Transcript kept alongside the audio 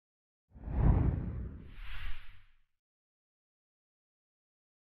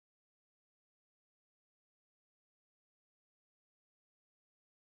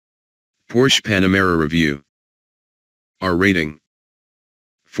Porsche Panamera Review. R rating: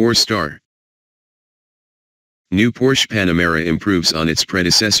 4 star. New Porsche Panamera improves on its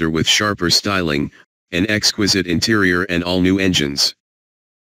predecessor with sharper styling, an exquisite interior and all-new engines.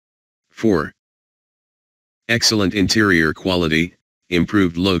 4. Excellent interior quality,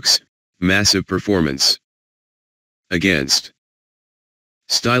 improved looks, massive performance. Against: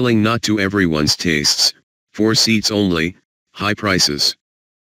 styling not to everyone's tastes, 4 seats only, high prices.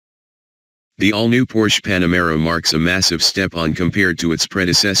 The all-new Porsche Panamera marks a massive step on compared to its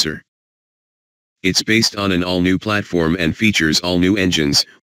predecessor. It's based on an all-new platform and features all-new engines,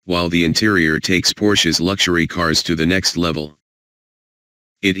 while the interior takes Porsche's luxury cars to the next level.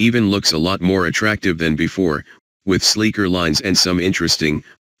 It even looks a lot more attractive than before, with sleeker lines and some interesting,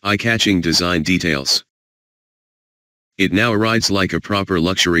 eye-catching design details. It now rides like a proper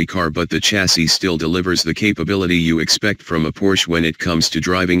luxury car, but the chassis still delivers the capability you expect from a Porsche when it comes to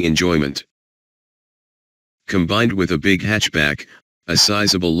driving enjoyment. Combined with a big hatchback, a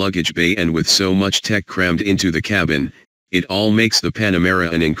sizable luggage bay, and with so much tech crammed into the cabin, it all makes the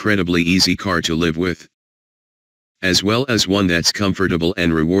Panamera an incredibly easy car to live with. As well as one that's comfortable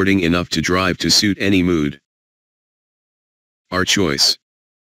and rewarding enough to drive to suit any mood. Our choice: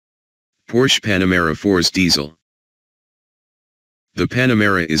 Porsche Panamera Force Diesel. The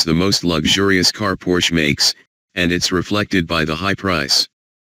Panamera is the most luxurious car Porsche makes, and it's reflected by the high price.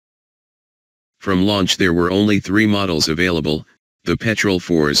 From launch there were only 3 models available: the petrol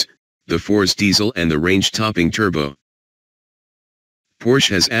Force, the Force Diesel and the range-topping Turbo. Porsche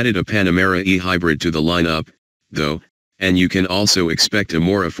has added a Panamera e-hybrid to the lineup, though, and you can also expect a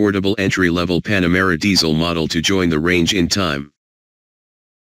more affordable entry-level Panamera diesel model to join the range in time.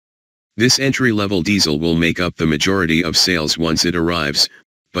 This entry-level diesel will make up the majority of sales once it arrives,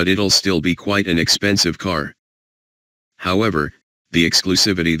 but it'll still be quite an expensive car. However, the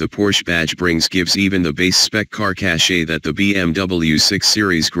exclusivity the Porsche badge brings gives even the base spec car cachet that the BMW 6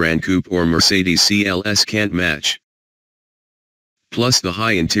 Series Gran Coupe or Mercedes CLS can't match. Plus the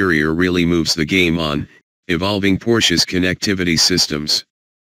high interior really moves the game on, evolving Porsche's connectivity systems.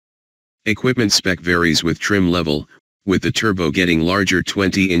 Equipment spec varies with trim level, with the turbo getting larger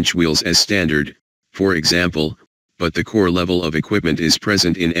 20-inch wheels as standard, for example, but the core level of equipment is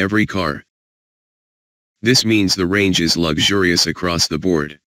present in every car. This means the range is luxurious across the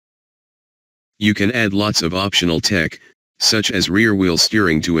board. You can add lots of optional tech, such as rear-wheel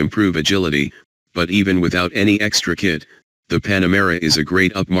steering to improve agility, but even without any extra kit, the Panamera is a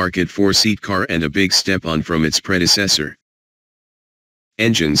great upmarket 4-seat car and a big step on from its predecessor.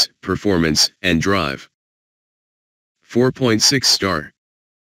 Engines, performance, and drive. 4.6 star.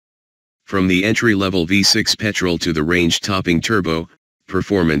 From the entry-level V6 petrol to the range-topping turbo,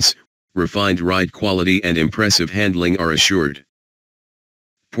 performance, refined ride quality and impressive handling are assured.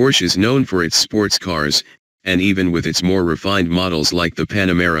 Porsche is known for its sports cars, and even with its more refined models like the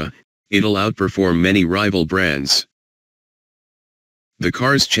Panamera, it'll outperform many rival brands. The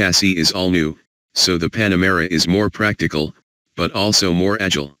car's chassis is all new, so the Panamera is more practical, but also more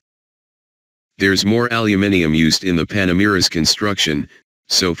agile. There's more aluminium used in the Panamera's construction,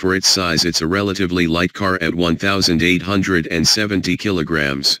 so for its size it's a relatively light car at 1,870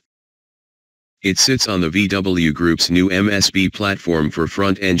 kilograms. It sits on the VW Group's new MSB platform for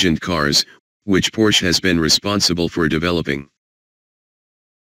front-engined cars, which Porsche has been responsible for developing.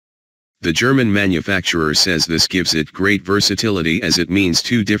 The German manufacturer says this gives it great versatility as it means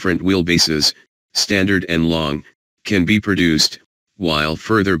 2 different wheelbases, standard and long, can be produced, while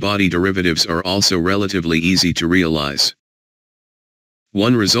further body derivatives are also relatively easy to realize.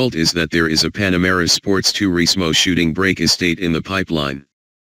 One result is that there is a Panamera Sports Turismo shooting brake estate in the pipeline.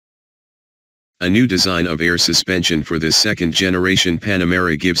 A new design of air suspension for this second-generation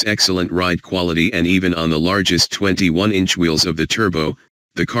Panamera gives excellent ride quality, and even on the largest 21-inch wheels of the turbo,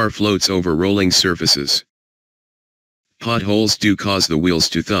 the car floats over rolling surfaces. Potholes do cause the wheels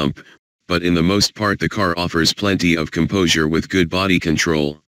to thump, but in the most part the car offers plenty of composure with good body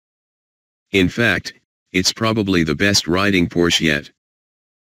control. In fact, it's probably the best riding Porsche yet.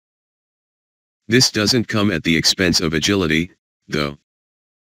 This doesn't come at the expense of agility, though.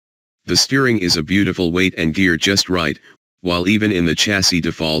 The steering is a beautiful weight and gear just right, while even in the chassis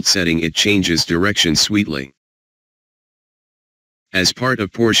default setting it changes direction sweetly. As part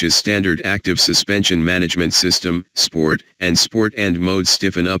of Porsche's standard active suspension management system, Sport and Sport End modes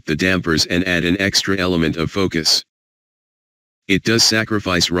stiffen up the dampers and add an extra element of focus. It does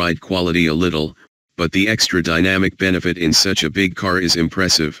sacrifice ride quality a little, but the extra dynamic benefit in such a big car is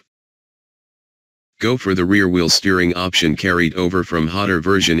impressive. Go for the rear-wheel steering option carried over from hotter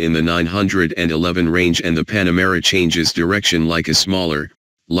version in the 911 range, and the Panamera changes direction like a smaller,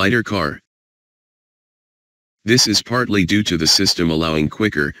 lighter car. This is partly due to the system allowing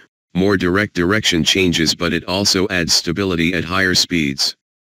quicker, more direct direction changes, but it also adds stability at higher speeds.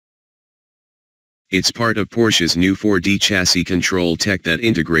 It's part of Porsche's new 4D chassis control tech that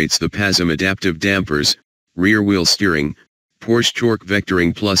integrates the PASM adaptive dampers, rear-wheel steering, Porsche Torque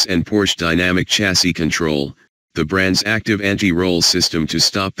Vectoring Plus and Porsche Dynamic Chassis Control, the brand's active anti-roll system to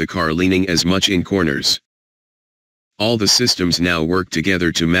stop the car leaning as much in corners. All the systems now work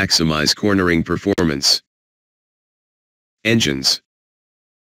together to maximize cornering performance. Engines.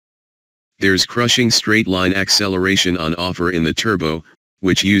 There's crushing straight-line acceleration on offer in the turbo,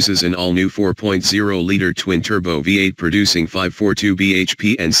 which uses an all-new 4.0-liter twin-turbo V8 producing 542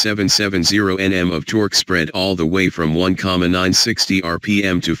 bhp and 770 Nm of torque spread all the way from 1,960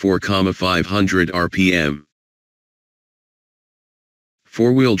 rpm to 4,500 rpm.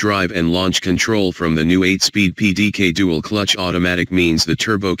 Four-wheel drive and launch control from the new 8-speed PDK dual-clutch automatic means the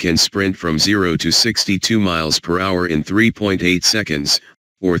turbo can sprint from 0 to 62 miles per hour in 3.8 seconds,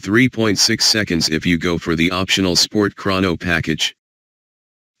 or 3.6 seconds if you go for the optional Sport Chrono package.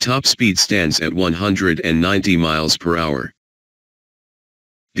 Top speed stands at 190 miles per hour.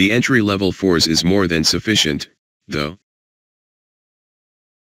 The entry-level 4s is more than sufficient, though.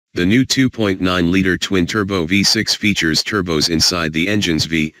 The new 2.9-liter twin-turbo V6 features turbos inside the engine's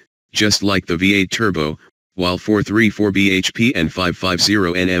V, just like the V8 turbo, while 434 bhp and 550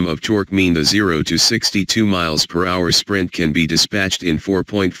 Nm of torque mean the 0 to 62 miles per hour sprint can be dispatched in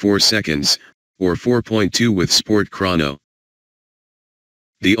 4.4 seconds, or 4.2 with Sport Chrono.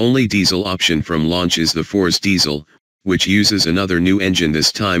 The only diesel option from launch is the 4's diesel, which uses another new engine.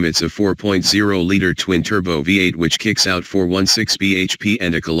 This time it's a 4.0-liter twin-turbo V8 which kicks out 416 bhp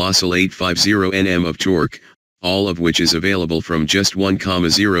and a colossal 850 Nm of torque, all of which is available from just 1,000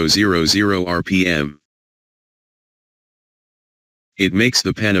 rpm. It makes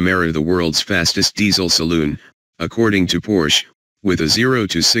the Panamera the world's fastest diesel saloon, according to Porsche, with a 0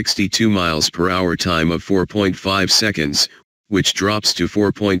 to 62 miles per hour time of 4.5 seconds, which drops to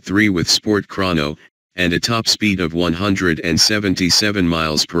 4.3 with Sport Chrono, and a top speed of 177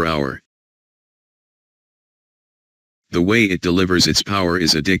 miles per hour. The way it delivers its power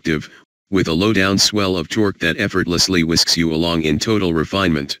is addictive, with a low-down swell of torque that effortlessly whisks you along in total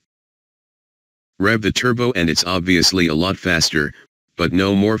refinement. Rev the turbo and it's obviously a lot faster, but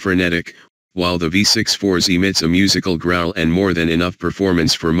no more frenetic, while the V6 4s emits a musical growl and more than enough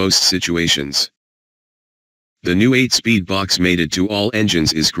performance for most situations. The new 8-speed box mated to all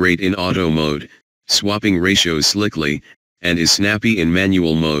engines is great in auto mode, swapping ratios slickly, and is snappy in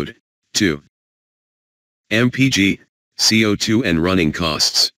manual mode, too. MPG, CO2 and running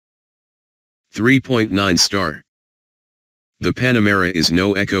costs. 3.9 star. The Panamera is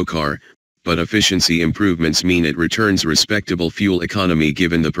no eco car, but efficiency improvements mean it returns respectable fuel economy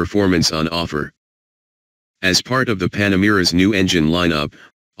given the performance on offer. As part of the Panamera's new engine lineup,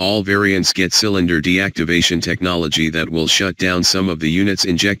 all variants get cylinder deactivation technology that will shut down some of the unit's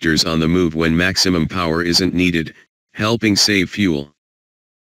injectors on the move when maximum power isn't needed, helping save fuel.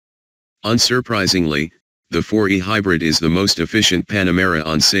 Unsurprisingly, the 4E hybrid is the most efficient Panamera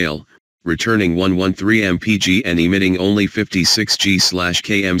on sale, returning 113 mpg and emitting only 56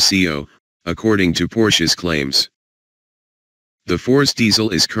 g/km/co, according to Porsche's claims. The 4's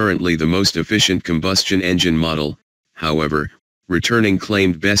diesel is currently the most efficient combustion engine model, however, returning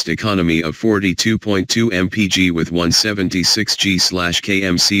claimed best economy of 42.2 mpg with 176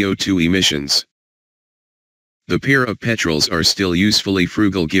 g/km/co2 emissions. The pair of petrols are still usefully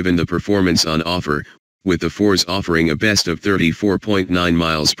frugal given the performance on offer, with the 4s offering a best of 34.9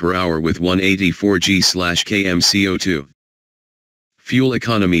 miles per hour with 184 g/km/co2. Fuel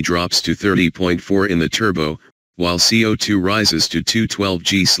economy drops to 30.4 in the turbo, while CO2 rises to 212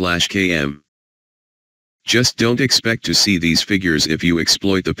 g/km. Just don't expect to see these figures if you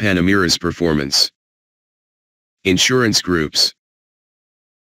exploit the Panamera's performance. Insurance groups.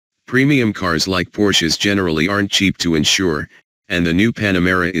 Premium cars like Porsches generally aren't cheap to insure, and the new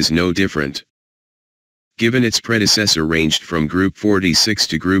Panamera is no different. Given its predecessor ranged from Group 46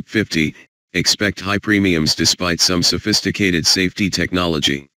 to Group 50, expect high premiums despite some sophisticated safety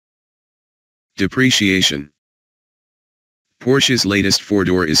technology. Depreciation. Porsche's latest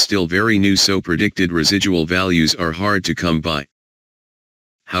four-door is still very new, so predicted residual values are hard to come by.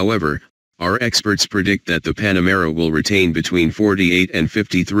 However, our experts predict that the Panamera will retain between 48 and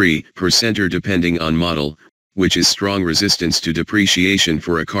 53% depending on model, which is strong resistance to depreciation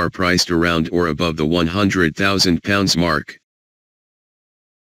for a car priced around or above the £100,000 mark.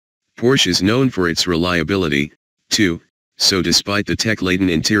 Porsche is known for its reliability, too, so despite the tech-laden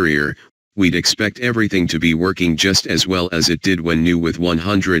interior, we'd expect everything to be working just as well as it did when new with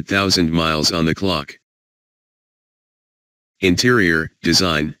 100,000 miles on the clock. Interior,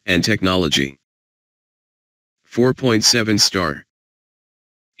 design, and technology. 4.7 star.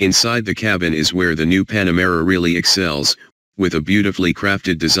 Inside the cabin is where the new Panamera really excels, with a beautifully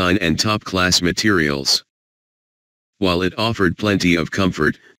crafted design and top-class materials. While it offered plenty of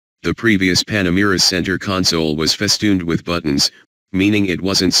comfort, the previous Panamera's center console was festooned with buttons, meaning it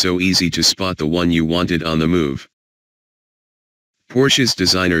wasn't so easy to spot the one you wanted on the move. Porsche's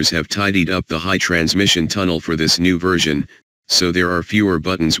designers have tidied up the high transmission tunnel for this new version, so there are fewer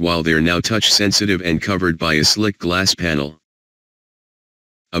buttons while they're now touch-sensitive and covered by a slick glass panel.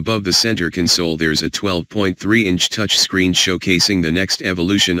 Above the center console there's a 12.3-inch touchscreen showcasing the next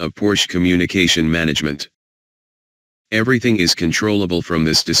evolution of Porsche communication management. Everything is controllable from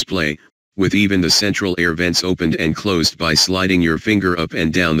this display, with even the central air vents opened and closed by sliding your finger up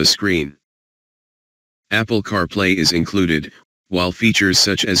and down the screen. Apple CarPlay is included, while features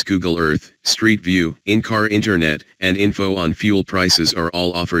such as Google Earth, Street View, in-car internet, and info on fuel prices are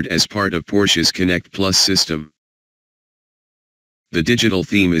all offered as part of Porsche's Connect Plus system. The digital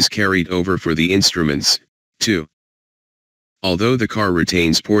theme is carried over for the instruments, too. Although the car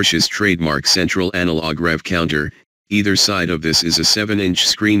retains Porsche's trademark central analog rev counter, either side of this is a 7-inch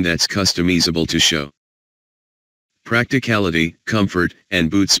screen that's customizable to show practicality, comfort,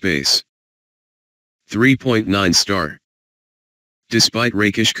 and boot space. 3.9 star. Despite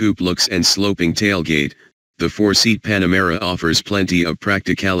rakish coupe looks and sloping tailgate, the 4-seat Panamera offers plenty of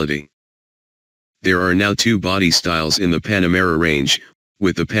practicality. There are now 2 body styles in the Panamera range,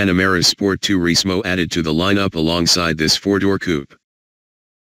 with the Panamera Sport Turismo added to the lineup alongside this 4-door coupe.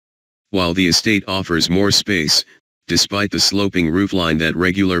 While the estate offers more space, despite the sloping roofline, that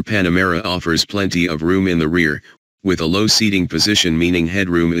regular Panamera offers plenty of room in the rear, with a low seating position meaning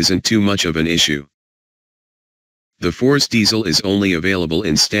headroom isn't too much of an issue. The Force diesel is only available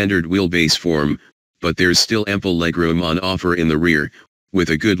in standard wheelbase form, but there's still ample legroom on offer in the rear, with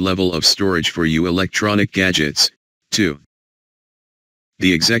a good level of storage for you electronic gadgets, too.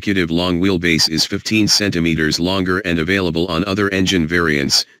 The executive long wheelbase is 15 centimeters longer and available on other engine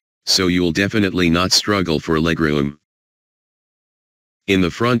variants, so you'll definitely not struggle for legroom. In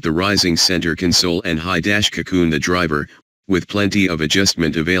the front, the rising center console and high dash cocoon the driver, with plenty of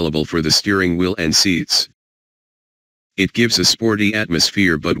adjustment available for the steering wheel and seats. It gives a sporty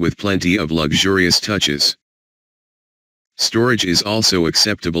atmosphere but with plenty of luxurious touches. Storage is also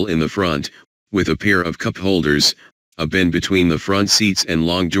acceptable in the front, with a pair of cup holders, a bin between the front seats and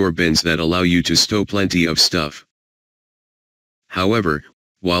long door bins that allow you to stow plenty of stuff. However,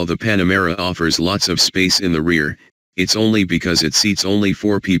 while the Panamera offers lots of space in the rear, it's only because it seats only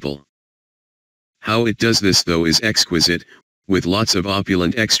 4 people. How it does this though is exquisite, with lots of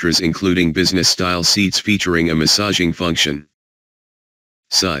opulent extras including business-style seats featuring a massaging function.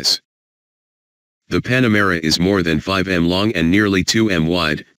 Size. The Panamera is more than 5 m long and nearly 2 m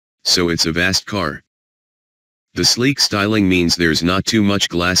wide, so it's a vast car. The sleek styling means there's not too much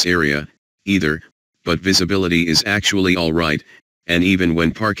glass area, either, but visibility is actually alright, and even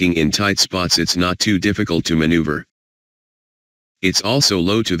when parking in tight spots it's not too difficult to maneuver. It's also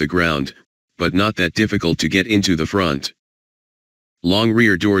low to the ground, but not that difficult to get into the front. Long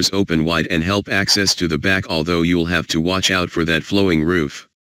rear doors open wide and help access to the back, although you'll have to watch out for that flowing roof.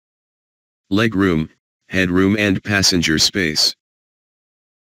 Legroom, headroom and passenger space.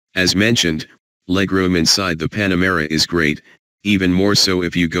 As mentioned, legroom inside the Panamera is great, even more so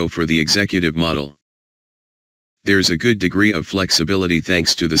if you go for the executive model. There's a good degree of flexibility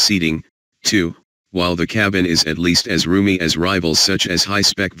thanks to the seating, too, while the cabin is at least as roomy as rivals such as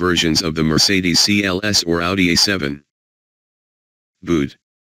high-spec versions of the Mercedes CLS or Audi A7. Boot.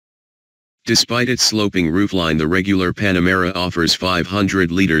 Despite its sloping roofline, the regular Panamera offers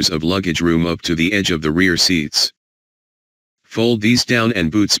 500 liters of luggage room up to the edge of the rear seats. Fold these down and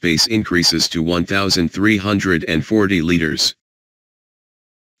boot space increases to 1,340 liters.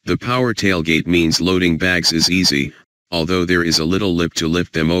 The power tailgate means loading bags is easy, although there is a little lip to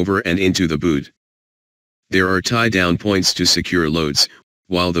lift them over and into the boot. There are tie-down points to secure loads,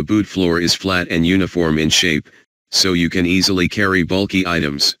 while the boot floor is flat and uniform in shape, so you can easily carry bulky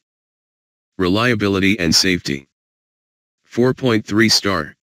items. Reliability and safety. 4.3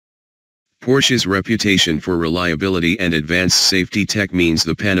 star. Porsche's reputation for reliability and advanced safety tech means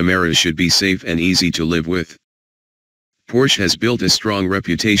the Panamera should be safe and easy to live with. Porsche has built a strong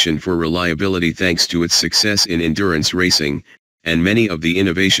reputation for reliability thanks to its success in endurance racing, and many of the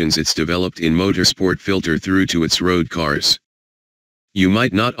innovations it's developed in motorsport filter through to its road cars. You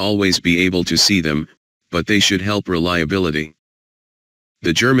might not always be able to see them, but they should help reliability.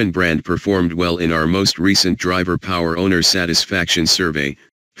 The German brand performed well in our most recent driver power owner satisfaction survey,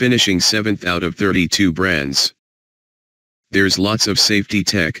 finishing 7th out of 32 brands. There's lots of safety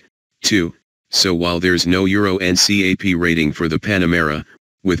tech, too, so while there's no Euro NCAP rating for the Panamera,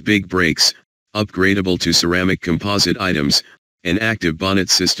 with big brakes, upgradable to ceramic composite items, an active bonnet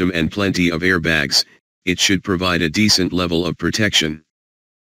system and plenty of airbags, it should provide a decent level of protection.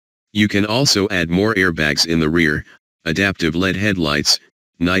 You can also add more airbags in the rear, adaptive LED headlights,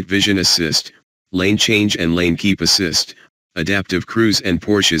 night vision assist, lane change and lane keep assist, adaptive cruise and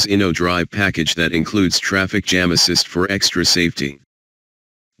Porsche's InnoDrive package that includes traffic jam assist for extra safety.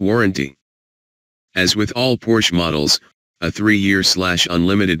 Warranty. As with all Porsche models, a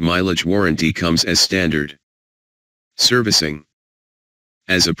 3-year/unlimited mileage warranty comes as standard. Servicing.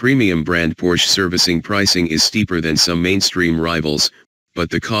 As a premium brand, Porsche servicing pricing is steeper than some mainstream rivals, but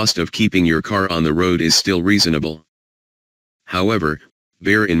the cost of keeping your car on the road is still reasonable. However,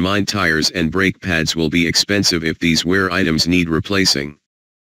 bear in mind tires and brake pads will be expensive if these wear items need replacing.